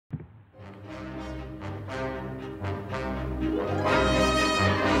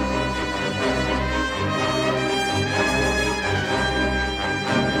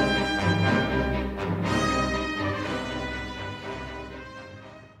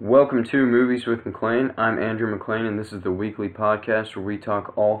Welcome to Movies with MacLean. I'm Andrew MacLean, and this is the weekly podcast where we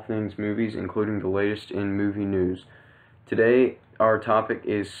talk all things movies, including the latest in movie news. Today, our topic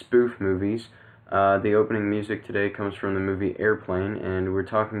is spoof movies. The opening music today comes from the movie Airplane, and we're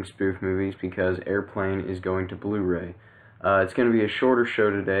talking spoof movies because Airplane is going to Blu-ray. It's going to be a shorter show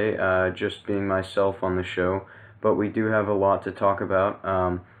today, just being myself on the show, but we do have a lot to talk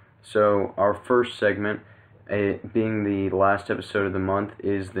about. So our first segment, being the last episode of the month,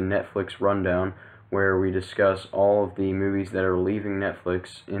 is the Netflix Rundown, where we discuss all of the movies that are leaving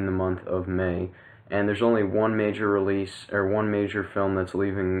Netflix in the month of May. And there's only one major release, or one major film that's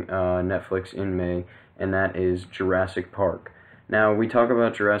leaving Netflix in May, and that is Jurassic Park. Now, we talk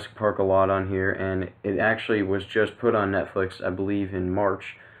about Jurassic Park a lot on here, and it actually was just put on Netflix, I believe, in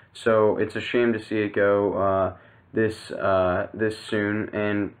March. So it's a shame to see it go this soon,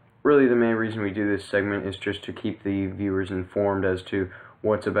 and really the main reason we do this segment is just to keep the viewers informed as to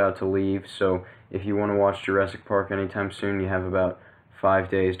what's about to leave. So if you want to watch Jurassic Park anytime soon, you have about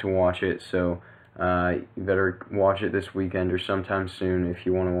 5 days to watch it, so you better watch it this weekend or sometime soon if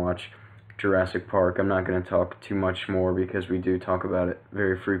you want to watch Jurassic Park. I'm not going to talk too much more because we do talk about it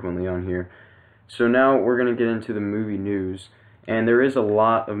very frequently on here. So now we're going to get into the movie news, and there is a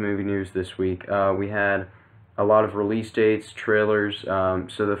lot of movie news this week. We had a lot of release dates, trailers.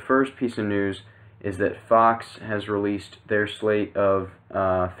 So the first piece of news is that Fox has released their slate of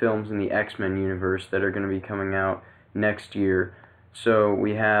films in the X-Men universe that are going to be coming out next year. So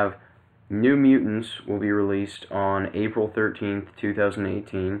we have New Mutants will be released on April 13th,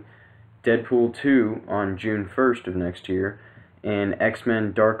 2018, Deadpool 2 on June 1st of next year, and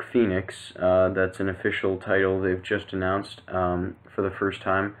X-Men Dark Phoenix, that's an official title they've just announced for the first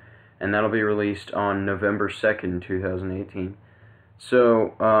time, and that'll be released on November 2nd, 2018.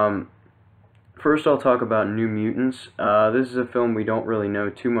 So, first I'll talk about New Mutants. This is a film we don't really know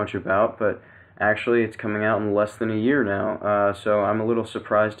too much about, but actually it's coming out in less than a year now, so I'm a little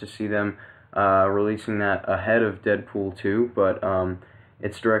surprised to see them releasing that ahead of Deadpool 2, but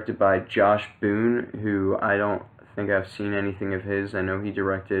it's directed by Josh Boone, who I don't think I've seen anything of his. I know he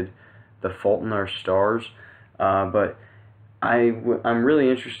directed The Fault in Our Stars, but I'm really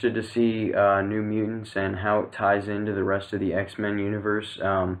interested to see New Mutants and how it ties into the rest of the X-Men universe.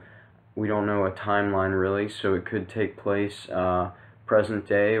 We don't know a timeline really, so it could take place present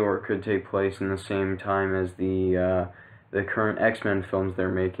day, or it could take place in the same time as the current X-Men films they're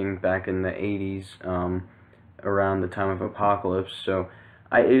making back in the 80s, around the time of Apocalypse. So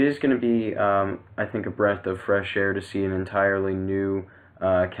it is going to be, I think, a breath of fresh air to see an entirely new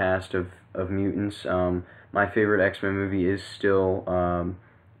cast of mutants. My favorite X-Men movie is still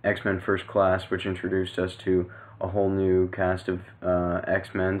X-Men First Class, which introduced us to a whole new cast of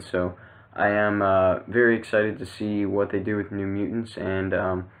X-Men. So I am very excited to see what they do with New Mutants, and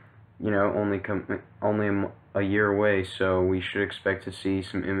you know, only a year away, so we should expect to see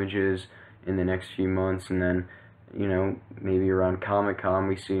some images in the next few months, and then, you know, maybe around Comic-Con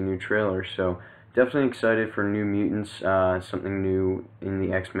we see a new trailer. So definitely excited for New Mutants, something new in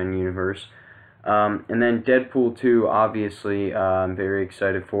the X-Men universe. And then Deadpool 2, obviously, I'm very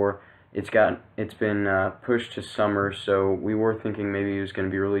excited for. It's been pushed to summer, so we were thinking maybe it was going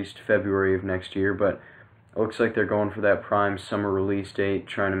to be released February of next year, but it looks like they're going for that prime summer release date,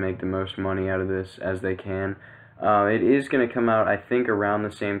 trying to make the most money out of this as they can. It is going to come out, I think, around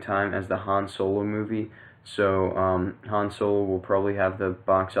the same time as the Han Solo movie, so Han Solo will probably have the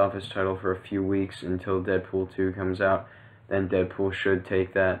box office title for a few weeks until Deadpool 2 comes out. Then Deadpool should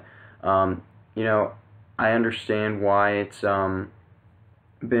take that. You know, I understand why it's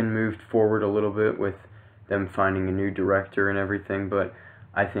been moved forward a little bit with them finding a new director and everything, but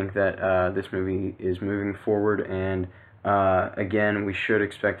I think that this movie is moving forward, and again, we should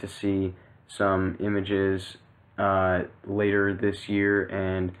expect to see some images later this year,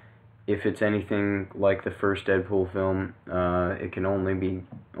 and if it's anything like the first Deadpool film, it can only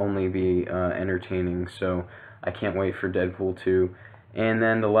be entertaining. So I can't wait for Deadpool 2. And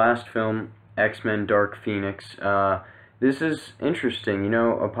then the last film, X-Men Dark Phoenix. This is interesting. You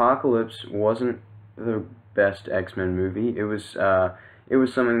know, Apocalypse wasn't the best X-Men movie. It was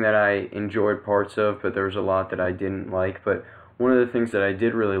something that I enjoyed parts of, but there was a lot that I didn't like. But one of the things that I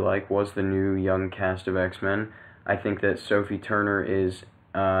did really like was the new young cast of X-Men. I think that Sophie Turner is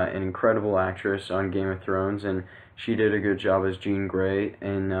an incredible actress on Game of Thrones, and she did a good job as Jean Grey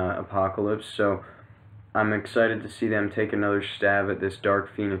in Apocalypse. So I'm excited to see them take another stab at this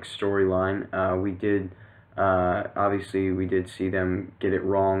Dark Phoenix storyline. Obviously we did see them get it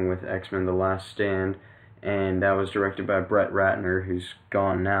wrong with X-Men The Last Stand, and that was directed by Brett Ratner, who's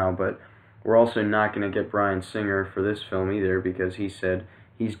gone now, but we're also not going to get Bryan Singer for this film either, because he said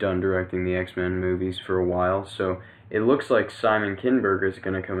he's done directing the X-Men movies for a while, so it looks like Simon Kinberg is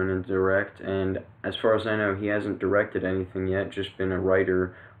going to come in and direct, and as far as I know, he hasn't directed anything yet, just been a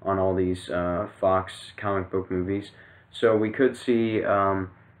writer on all these Fox comic book movies. So we could see, Fox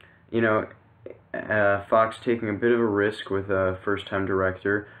taking a bit of a risk with a first-time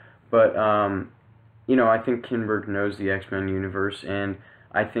director, but, I think Kinberg knows the X-Men universe, and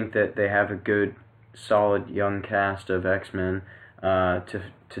I think that they have a good, solid young cast of X-Men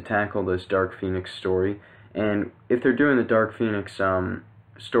to tackle this Dark Phoenix story. And if they're doing the Dark Phoenix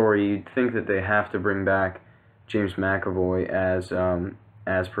story, you'd think that they have to bring back James McAvoy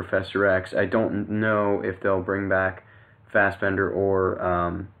as Professor X. I don't know if they'll bring back Fassbender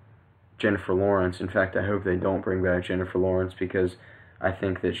or Jennifer Lawrence. In fact, I hope they don't bring back Jennifer Lawrence, because I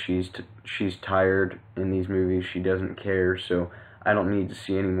think that she's tired in these movies. She doesn't care, so I don't need to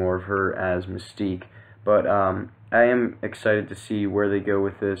see any more of her as Mystique. But I am excited to see where they go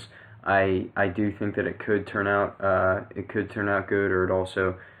with this. I do think that it could turn out good, or it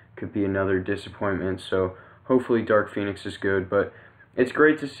also could be another disappointment. So hopefully Dark Phoenix is good, but it's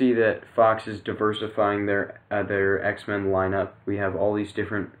great to see that Fox is diversifying their X-Men lineup. We have all these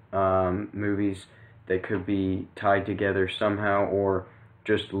different movies that could be tied together somehow, or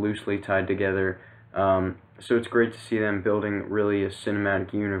just loosely tied together. So it's great to see them building really a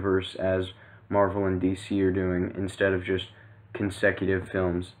cinematic universe as Marvel and DC are doing, instead of just consecutive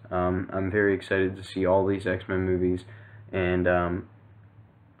films. I'm very excited to see all these X-Men movies, and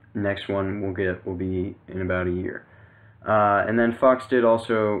next one will be in about a year. And then Fox did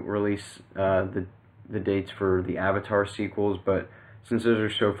also release the dates for the Avatar sequels, but since those are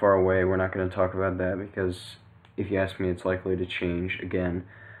so far away, we're not going to talk about that, because if you ask me, it's likely to change again.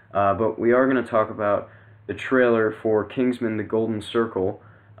 But we are going to talk about the trailer for Kingsman: The Golden Circle.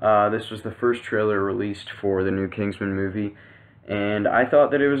 This was the first trailer released for the new Kingsman movie, and I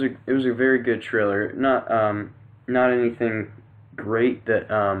thought that it was a very good trailer. Not anything great that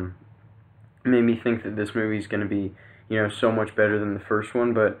made me think that this movie is going to be so much better than the first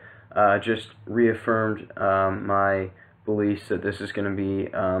one, but just reaffirmed my beliefs that this is going to be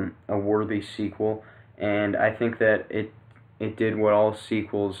a worthy sequel, and I think that it did what all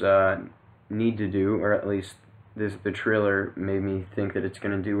sequels need to do, or at least the trailer made me think that it's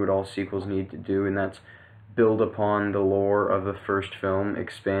going to do what all sequels need to do, and that's build upon the lore of the first film,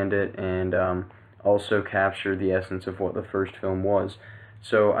 expand it, and also capture the essence of what the first film was.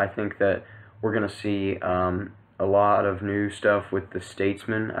 So I think that we're going to see a lot of new stuff with the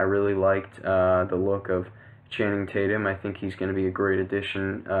Statesman. I really liked the look of Channing Tatum. I think he's going to be a great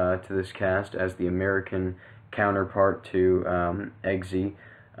addition to this cast as the American counterpart to Eggsy.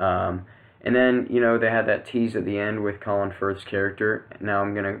 And then, they had that tease at the end with Colin Firth's character. Now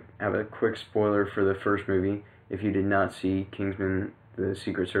I'm going to have a quick spoiler for the first movie. If you did not see Kingsman: The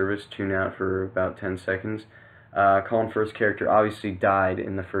Secret Service, tune out for about 10 seconds. Colin Firth's character obviously died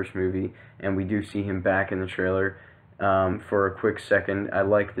in the first movie, and we do see him back in the trailer for a quick second. I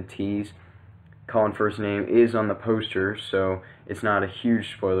like the tease. Colin Firth's name is on the poster, so it's not a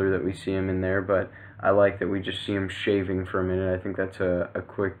huge spoiler that we see him in there, but I like that we just see him shaving for a minute. I think that's a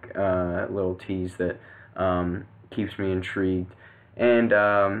quick little tease that keeps me intrigued. And,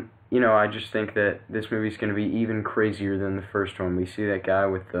 I just think that this movie's going to be even crazier than the first one. We see that guy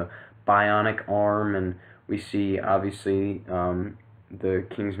with the bionic arm, and we see, obviously, the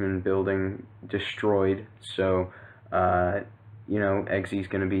Kingsman building destroyed. So,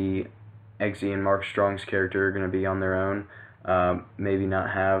 Eggsy and Mark Strong's character are going to be on their own. Maybe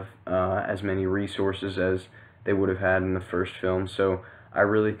not have as many resources as they would have had in the first film. So I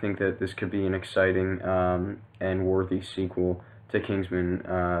really think that this could be an exciting and worthy sequel to Kingsman,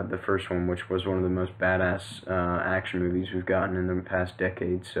 the first one, which was one of the most badass action movies we've gotten in the past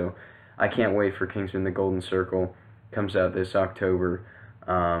decade. So I can't wait for Kingsman: The Golden Circle. Comes out this October.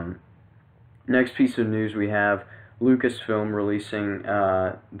 Next piece of news, we have Lucasfilm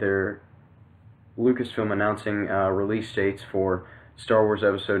announcing release dates for Star Wars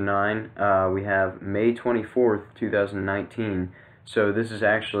Episode 9. We have May 24th, 2019. So this is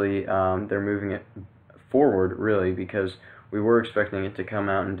actually, they're moving it forward, really, because we were expecting it to come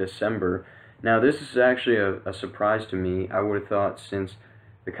out in December. Now, this is actually a surprise to me. I would have thought, since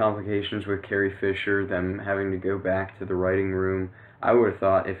the complications with Carrie Fisher, them having to go back to the writing room, I would have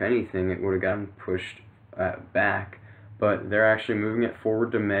thought, if anything, it would have gotten pushed back. But they're actually moving it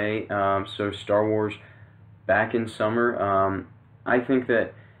forward to May, so Star Wars back in summer. I think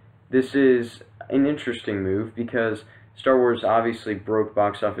that this is an interesting move, because Star Wars obviously broke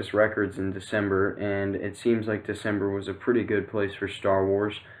box office records in December, and it seems like December was a pretty good place for Star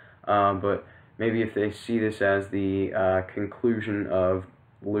Wars. But maybe if they see this as the conclusion of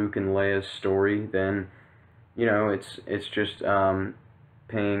Luke and Leia's story, then it's just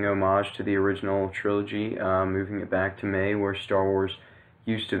paying homage to the original trilogy, moving it back to May where Star Wars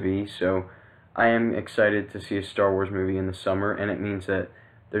used to be. So I am excited to see a Star Wars movie in the summer, and it means that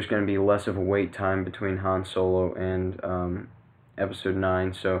there's going to be less of a wait time between Han Solo and Episode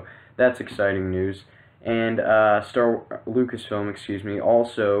 9. So that's exciting news. And Lucasfilm,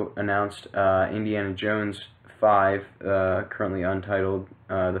 also announced Indiana Jones 5, currently untitled,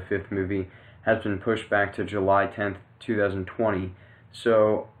 the fifth movie, has been pushed back to July 10th, 2020.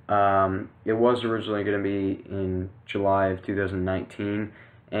 So it was originally going to be in July of 2019,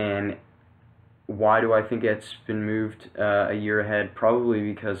 and why do I think it's been moved a year ahead? Probably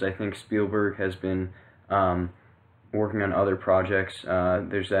because I think Spielberg has been working on other projects.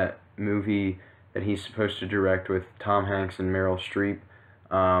 There's that movie that he's supposed to direct with Tom Hanks and Meryl Streep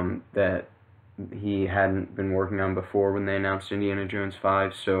that he hadn't been working on before when they announced Indiana Jones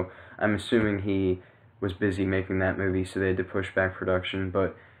 5, so I'm assuming he was busy making that movie, so they had to push back production.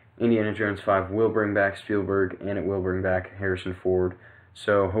 But Indiana Jones 5 will bring back Spielberg, and it will bring back Harrison Ford,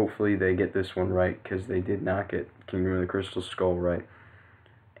 so hopefully they get this one right, because they did not get Kingdom of the Crystal Skull right.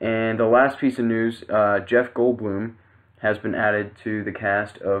 And the last piece of news, Jeff Goldblum has been added to the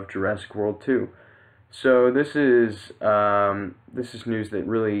cast of Jurassic World 2. So this is news that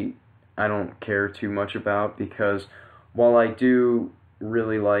really I don't care too much about, because while I do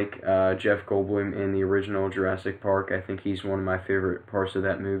really like Jeff Goldblum in the original Jurassic Park, I think he's one of my favorite parts of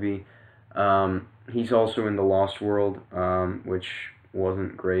that movie. He's also in The Lost World, which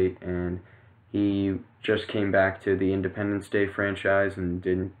wasn't great, and he just came back to the Independence Day franchise and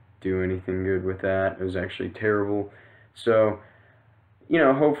didn't do anything good with that. It was actually terrible. So,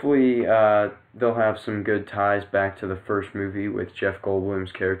 hopefully they'll have some good ties back to the first movie with Jeff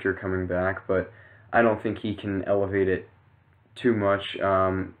Goldblum's character coming back, but I don't think he can elevate it too much.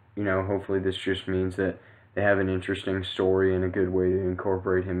 Hopefully this just means that they have an interesting story and a good way to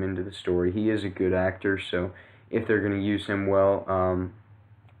incorporate him into the story. He is a good actor, so if they're going to use him well,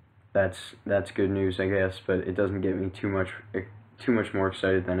 that's good news, I guess, but it doesn't get me too much more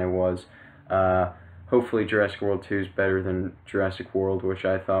excited than I was. Hopefully Jurassic World 2 is better than Jurassic World, which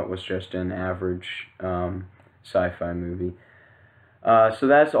I thought was just an average sci-fi movie. So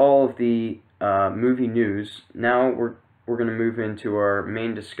that's all of the movie news. Now we're going to move into our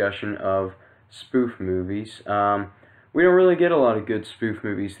main discussion of spoof movies. We don't really get a lot of good spoof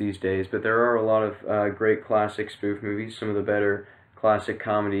movies these days, but there are a lot of great classic spoof movies. Some of the better classic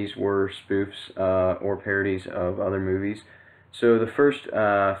comedies were spoofs or parodies of other movies. So the first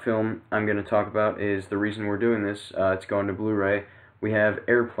film I'm going to talk about is the reason we're doing this. It's going to Blu-ray. We have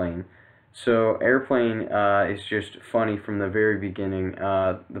Airplane. So Airplane is just funny from the very beginning.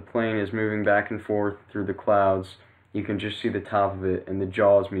 The plane is moving back and forth through the clouds. You can just see the top of it, and the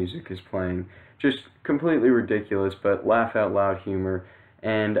Jaws music is playing. Just completely ridiculous, but laugh out loud humor.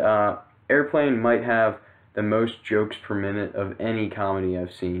 And Airplane might have the most jokes per minute of any comedy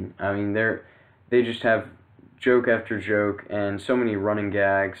I've seen. I mean, they just have joke after joke and so many running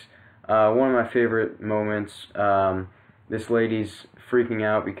gags. One of my favorite moments, this lady's freaking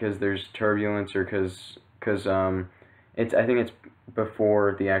out because there's turbulence, or because I think it's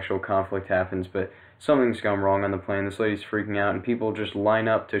before the actual conflict happens, but something's gone wrong on the plane. This lady's freaking out, and people just line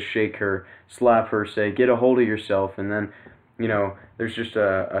up to shake her, slap her, say, "Get a hold of yourself," and then, there's just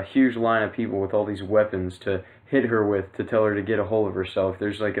a huge line of people with all these weapons to hit her with to tell her to get a hold of herself.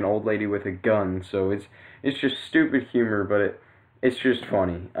 There's like an old lady with a gun, so it's just stupid humor, but it's just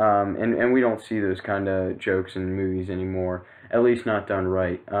funny. And we don't see those kind of jokes in movies anymore, at least not done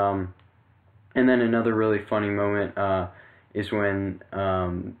right. And then another really funny moment is when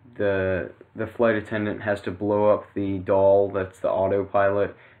the flight attendant has to blow up the doll that's the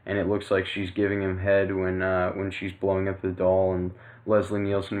autopilot, and it looks like she's giving him head when she's blowing up the doll, and Leslie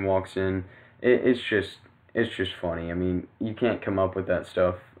Nielsen walks in. It's just funny. I mean, you can't come up with that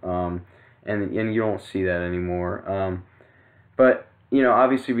stuff, and you don't see that anymore. But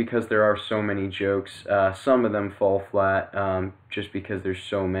obviously, because there are so many jokes, some of them fall flat just because there's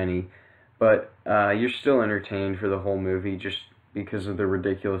so many. But you're still entertained for the whole movie just because of the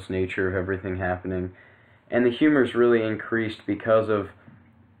ridiculous nature of everything happening. And the humor's really increased because of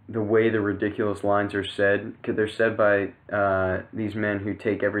the way the ridiculous lines are said. They're said by these men who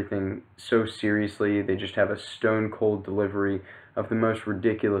take everything so seriously. They just have a stone-cold delivery of the most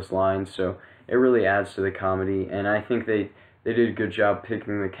ridiculous lines, so it really adds to the comedy. And I think they did a good job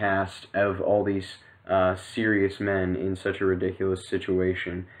picking the cast of all these serious men in such a ridiculous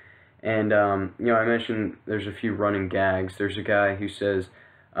situation. And, I mentioned there's a few running gags. There's a guy who says,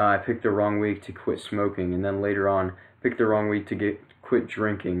 I picked the wrong week to quit smoking, and then later on, picked the wrong week to quit quit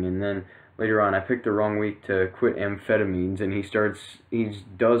drinking, and then later on, I picked the wrong week to quit amphetamines, and he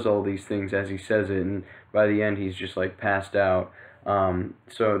does all these things as he says it, and by the end, he's just like passed out.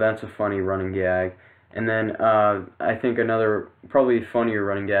 So that's a funny running gag. And then I think another probably funnier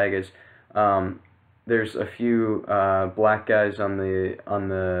running gag is there's a few black guys on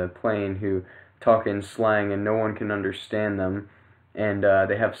the plane who talk in slang and no one can understand them, and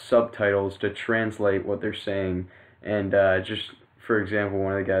they have subtitles to translate what they're saying. And just for example,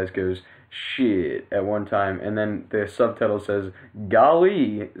 one of the guys goes shit at one time, and then the subtitle says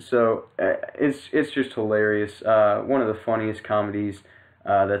golly. So it's just hilarious. One of the funniest comedies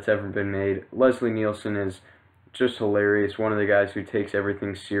that's ever been made. Leslie Nielsen is just hilarious. One of the guys who takes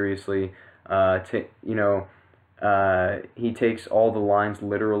everything seriously. He takes all the lines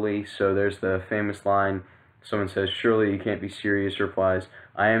literally. So there's the famous line, someone says, "Surely you can't be serious," replies,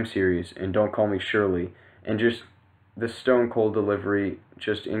 "I am serious, and don't call me Shirley." And just the stone cold delivery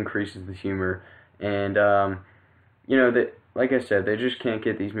just increases the humor. And that, like I said, they just can't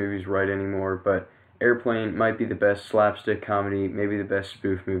get these movies right anymore. But Airplane might be the best slapstick comedy, maybe the best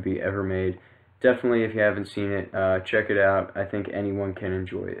spoof movie ever made. Definitely, if you haven't seen it, check it out. I think anyone can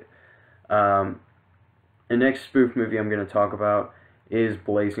enjoy it. The next spoof movie I'm going to talk about is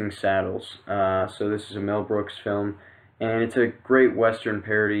Blazing Saddles. So this is a Mel Brooks film, and it's a great Western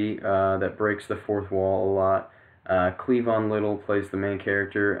parody that breaks the fourth wall a lot. Cleavon Little plays the main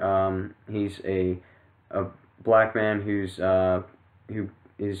character. He's a black man who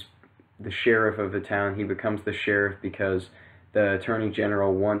is the sheriff of the town. He becomes the sheriff because the attorney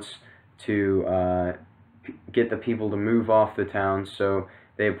general wants to get the people to move off the town, so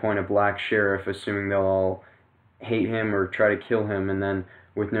they appoint a black sheriff, assuming they'll all hate him or try to kill him, and then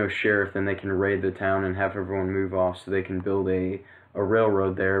with no sheriff, then they can raid the town and have everyone move off so they can build a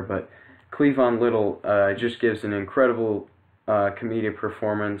railroad there. But Cleavon Little just gives an incredible comedic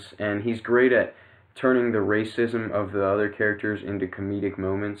performance, and he's great at turning the racism of the other characters into comedic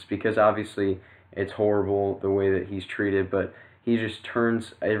moments, because obviously it's horrible the way that he's treated, but he just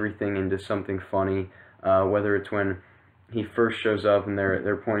turns everything into something funny, whether it's when he first shows up and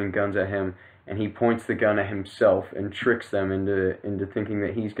they're pointing guns at him, and he points the gun at himself and tricks them into thinking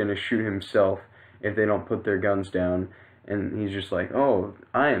that he's going to shoot himself if they don't put their guns down. And he's just like, "Oh,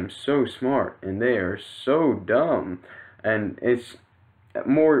 I am so smart, and they are so dumb." And it's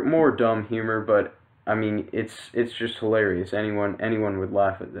more dumb humor, but I mean, it's just hilarious. Anyone would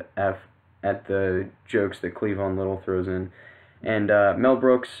laugh at the jokes that Cleavon Little throws in. And Mel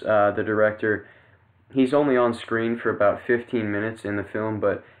Brooks, the director, he's only on screen for about 15 minutes in the film,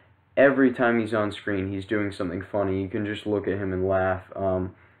 but every time he's on screen, he's doing something funny. You can just look at him and laugh.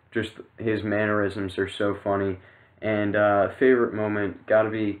 Just his mannerisms are so funny. And favorite moment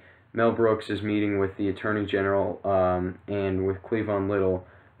gotta be Mel Brooks' meeting with the Attorney General and with Cleavon Little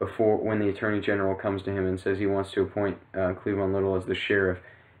when the Attorney General comes to him and says he wants to appoint Cleavon Little as the sheriff.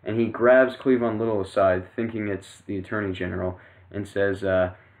 And he grabs Cleavon Little aside, thinking it's the Attorney General, and says,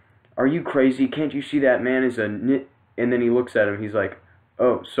 "Are you crazy? Can't you see that man is a nit?" And then he looks at him, he's like,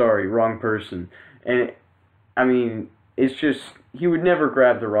 "Oh, sorry, wrong person." And it's just, he would never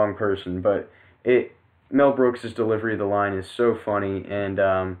grab the wrong person, but Mel Brooks' delivery of the line is so funny, and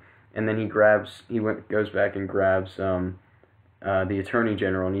then he goes back and grabs the Attorney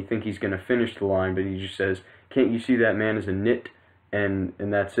General, and you think he's going to finish the line, but he just says, "Can't you see that man is a nit?" And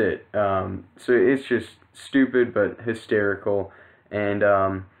that's it. So it's just stupid but hysterical. And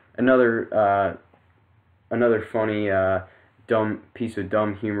another funny dumb piece of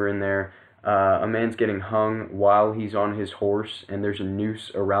dumb humor in there. A man's getting hung while he's on his horse, and there's a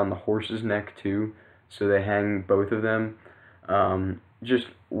noose around the horse's neck too, so they hang both of them. Just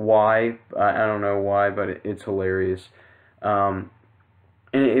why? I don't know why, but it's hilarious. And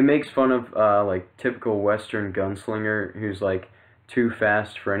it makes fun of like typical Western gunslinger who's like too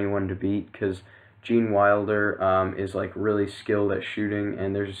fast for anyone to beat, because Gene Wilder is like really skilled at shooting,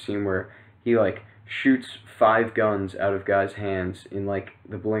 and there's a scene where he like shoots 5 guns out of guys' hands in like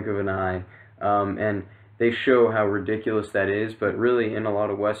the blink of an eye, and they show how ridiculous that is, but really in a lot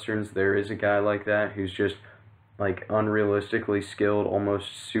of Westerns there is a guy like that who's just like unrealistically skilled,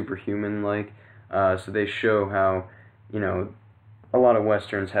 almost superhuman like, so they show how, a lot of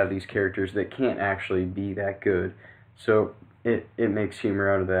Westerns have these characters that can't actually be that good, so it makes humor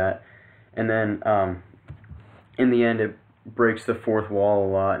out of that. And then in the end it breaks the fourth wall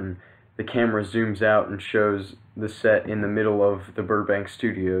a lot, and the camera zooms out and shows the set in the middle of the Burbank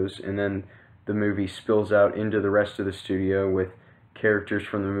studios, and then the movie spills out into the rest of the studio with characters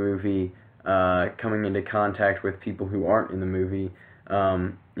from the movie coming into contact with people who aren't in the movie,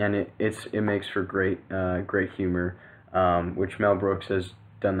 and it makes for great humor. which Mel Brooks has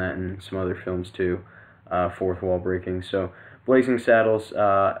done that in some other films too, fourth wall breaking. So Blazing Saddles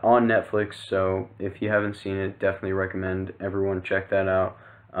on Netflix, so if you haven't seen it, definitely recommend everyone check that out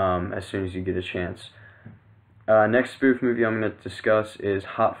as soon as you get a chance. Next spoof movie I'm going to discuss is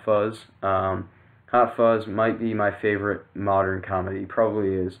Hot Fuzz. Hot Fuzz might be my favorite modern comedy,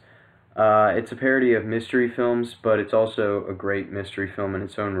 probably is. It's a parody of mystery films, but it's also a great mystery film in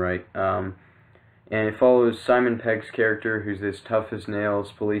its own right. And it follows Simon Pegg's character, who's this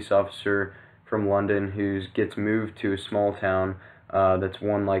tough-as-nails police officer from London who gets moved to a small town that's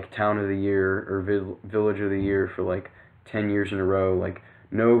won like Town of the Year or Village of the Year for like 10 years in a row, like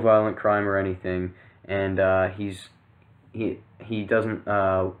no violent crime or anything. And he doesn't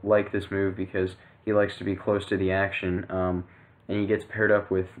like this move because he likes to be close to the action. And he gets paired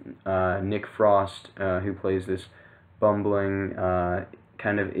up with Nick Frost, who plays this bumbling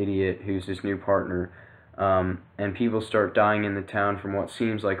kind of idiot who's his new partner. And people start dying in the town from what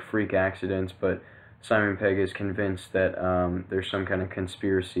seems like freak accidents, but Simon Pegg is convinced that there's some kind of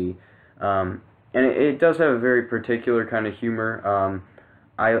conspiracy. And it does have a very particular kind of humor.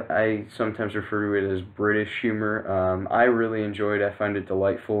 I sometimes refer to it as British humor. I really enjoy it. I find it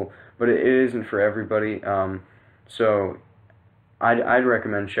delightful, but it isn't for everybody. So I'd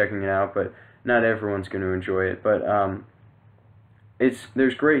recommend checking it out, but not everyone's going to enjoy it. But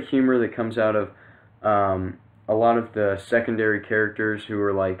there's great humor that comes out of a lot of the secondary characters who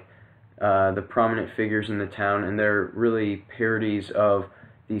are like the prominent figures in the town, and they're really parodies of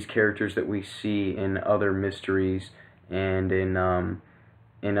these characters that we see in other mysteries and in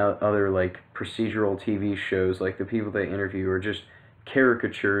other like procedural TV shows. Like the people they interview are just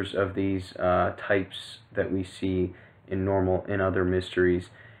caricatures of these types that we see in other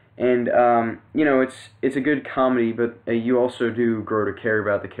mysteries. And you know, it's a good comedy, but you also do grow to care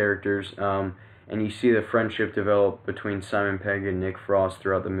about the characters, and you see the friendship develop between Simon Pegg and Nick Frost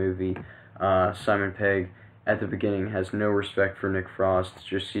throughout the movie. Simon Pegg at the beginning has no respect for Nick Frost,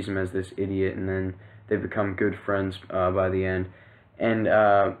 just sees him as this idiot, and then they become good friends by the end. And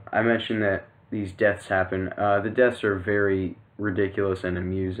I mentioned that these deaths happen. The deaths are very ridiculous and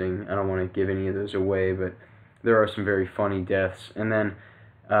amusing. I don't want to give any of those away, but there are some very funny deaths. And then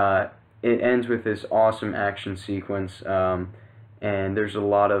it ends with this awesome action sequence, and there's a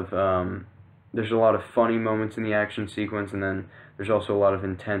lot of funny moments in the action sequence, and then there's also a lot of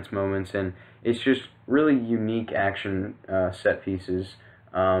intense moments, and it's just really unique action set pieces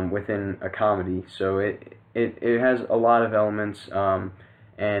within a comedy. So it has a lot of elements,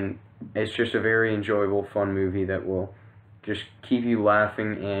 and it's just a very enjoyable, fun movie that will just keep you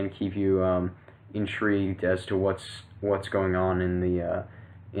laughing and keep you intrigued as to what's going on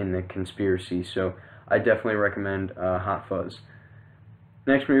in the conspiracy. So I definitely recommend Hot Fuzz.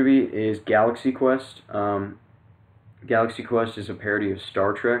 Next movie is Galaxy Quest. Galaxy Quest is a parody of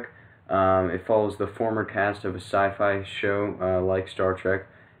Star Trek. It follows the former cast of a sci-fi show like Star Trek,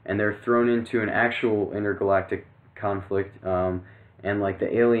 and they're thrown into an actual intergalactic conflict, and like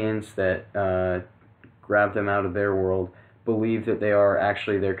the aliens that grab them out of their world believe that they are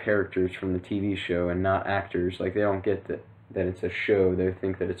actually their characters from the TV show and not actors. Like, they don't get that it's a show, they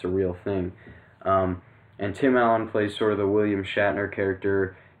think that it's a real thing. And Tim Allen plays sort of the William Shatner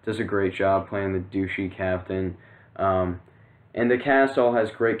character, does a great job playing the douchey captain. And the cast all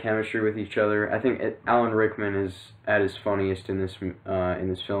has great chemistry with each other. I think Alan Rickman is at his funniest in this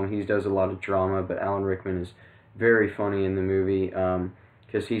film. He does a lot of drama, but Alan Rickman is very funny in the movie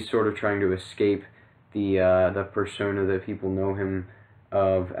because he's sort of trying to escape the persona that people know him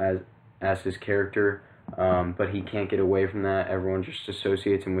of as his character, but he can't get away from that. Everyone just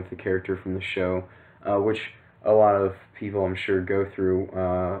associates him with the character from the show, which a lot of people, I'm sure, go through.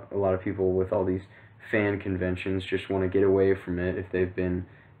 A lot of people with all these fan conventions just want to get away from it if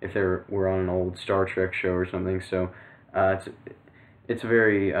they were on an old Star Trek show or something. So it's a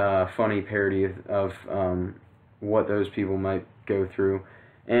very funny parody of what those people might go through.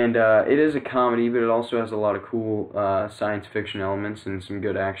 And it is a comedy, but it also has a lot of cool science fiction elements and some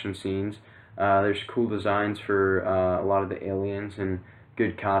good action scenes. There's cool designs for a lot of the aliens and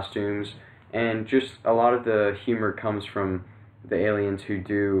good costumes. And just a lot of the humor comes from the aliens who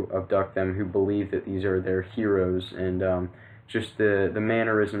do abduct them, who believe that these are their heroes. And just the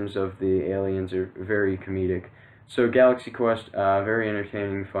mannerisms of the aliens are very comedic. So Galaxy Quest, very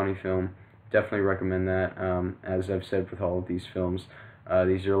entertaining, funny film. Definitely recommend that, as I've said with all of these films.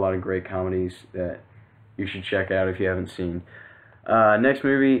 These are a lot of great comedies that you should check out if you haven't seen. Next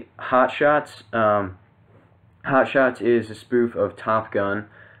movie, Hot Shots. Hot Shots is a spoof of Top Gun.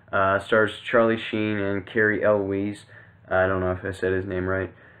 Stars Charlie Sheen and Cary Elwes. I don't know if I said his name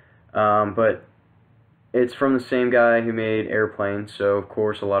right. But It's from the same guy who made Airplane, so of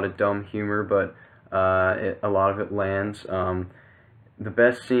course a lot of dumb humor, but a lot of it lands. The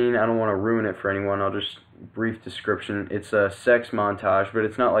best scene, I don't want to ruin it for anyone, I'll just brief description. It's a sex montage, but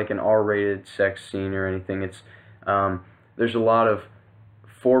it's not like an R-rated sex scene or anything. It's there's a lot of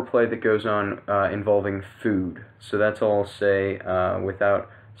foreplay that goes on involving food. So that's all I'll say without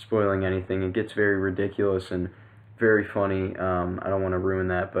spoiling anything. It gets very ridiculous and very funny. I don't want to ruin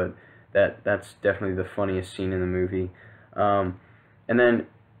that, but that's definitely the funniest scene in the movie. And then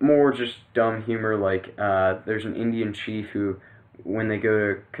more just dumb humor, like there's an Indian chief who, when they go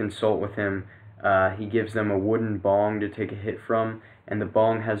to consult with him, he gives them a wooden bong to take a hit from, and the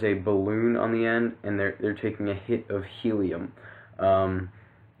bong has a balloon on the end, and they're taking a hit of helium.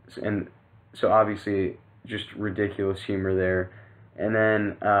 And so obviously just ridiculous humor there. And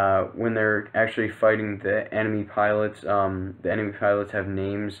then when they're actually fighting the enemy pilots have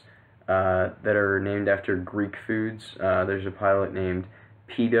names that are named after Greek foods. There's a pilot named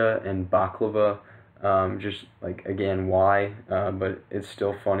Pita and Baklava. Just like, again, why? But it's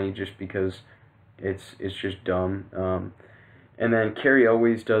still funny just because it's just dumb. And then Carrie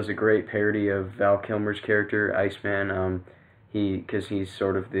always does a great parody of Val Kilmer's character, Iceman. Because he's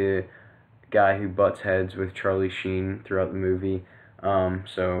sort of the guy who butts heads with Charlie Sheen throughout the movie.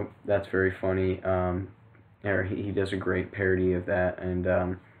 So that's very funny. He does a great parody of that,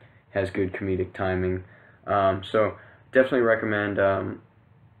 and has good comedic timing. So definitely recommend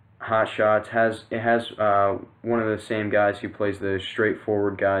Hot Shots. It has one of the same guys who plays the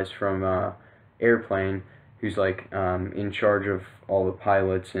straightforward guys from Airplane, who's like in charge of all the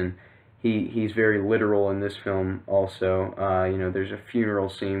pilots, and he's very literal in this film also. There's a funeral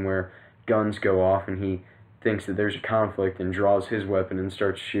scene where guns go off and he thinks that there's a conflict and draws his weapon and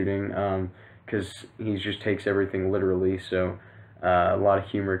starts shooting, because he just takes everything literally. So a lot of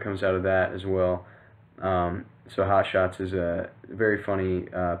humor comes out of that as well. So Hot Shots is a very funny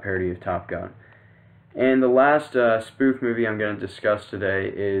parody of Top Gun. And the last spoof movie I'm going to discuss today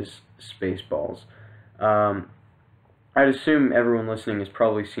is Spaceballs. I'd assume everyone listening has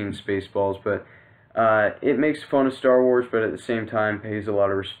probably seen Spaceballs, but it makes fun of Star Wars, but at the same time pays a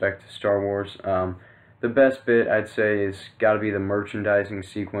lot of respect to Star Wars. The best bit, I'd say, is got to be the merchandising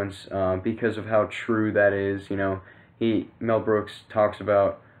sequence, because of how true that is. Mel Brooks talks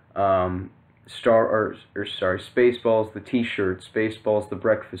about Spaceballs, the T-shirt, Spaceballs, the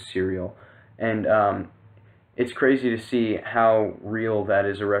breakfast cereal, and it's crazy to see how real that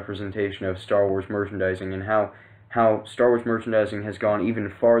is a representation of Star Wars merchandising, and how Star Wars merchandising has gone even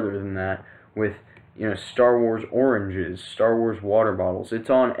farther than that with, Star Wars oranges, Star Wars water bottles. It's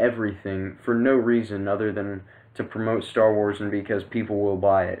on everything for no reason other than to promote Star Wars and because people will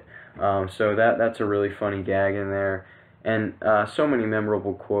buy it. So that's a really funny gag in there. And so many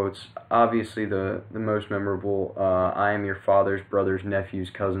memorable quotes. Obviously the most memorable, I am your father's brother's nephew's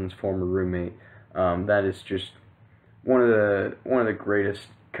cousin's former roommate. That is just one of the greatest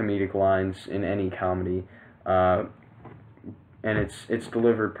comedic lines in any comedy. And it's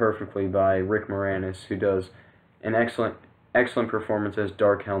delivered perfectly by Rick Moranis, who does an excellent performance as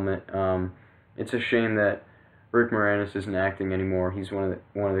Dark Helmet. It's a shame that Rick Moranis isn't acting anymore. He's one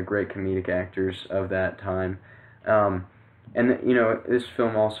of the great comedic actors of that time. This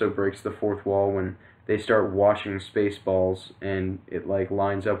film also breaks the fourth wall when they start watching Spaceballs, and it like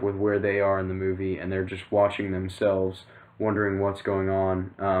lines up with where they are in the movie, and they're just watching themselves, wondering what's going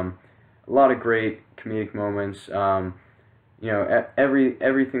on. A lot of great comedic moments.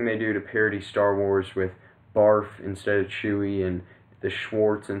 Everything they do to parody Star Wars with Barf instead of Chewie and the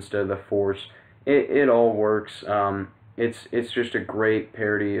Schwartz instead of the Force, it all works. It's just a great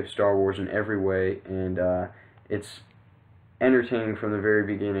parody of Star Wars in every way, and it's entertaining from the very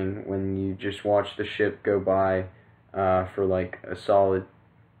beginning when you just watch the ship go by for like a solid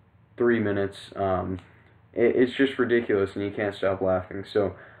 3 minutes. It's just ridiculous, and you can't stop laughing.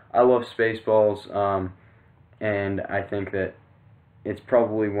 So I love Spaceballs, and I think that it's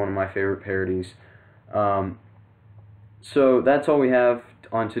probably one of my favorite parodies. So that's all we have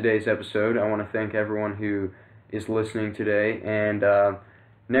on today's episode. I want to thank everyone who is listening today, and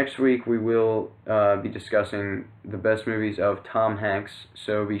next week we will be discussing the best movies of Tom Hanks,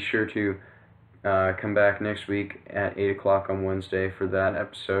 so be sure to come back next week at 8 o'clock on Wednesday for that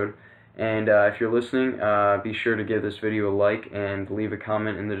episode. And if you're listening, be sure to give this video a like and leave a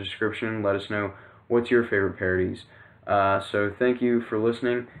comment in the description. Let us know what's your favorite parodies. So thank you for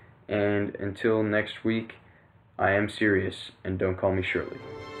listening, and until next week, I am serious, and don't call me Shirley.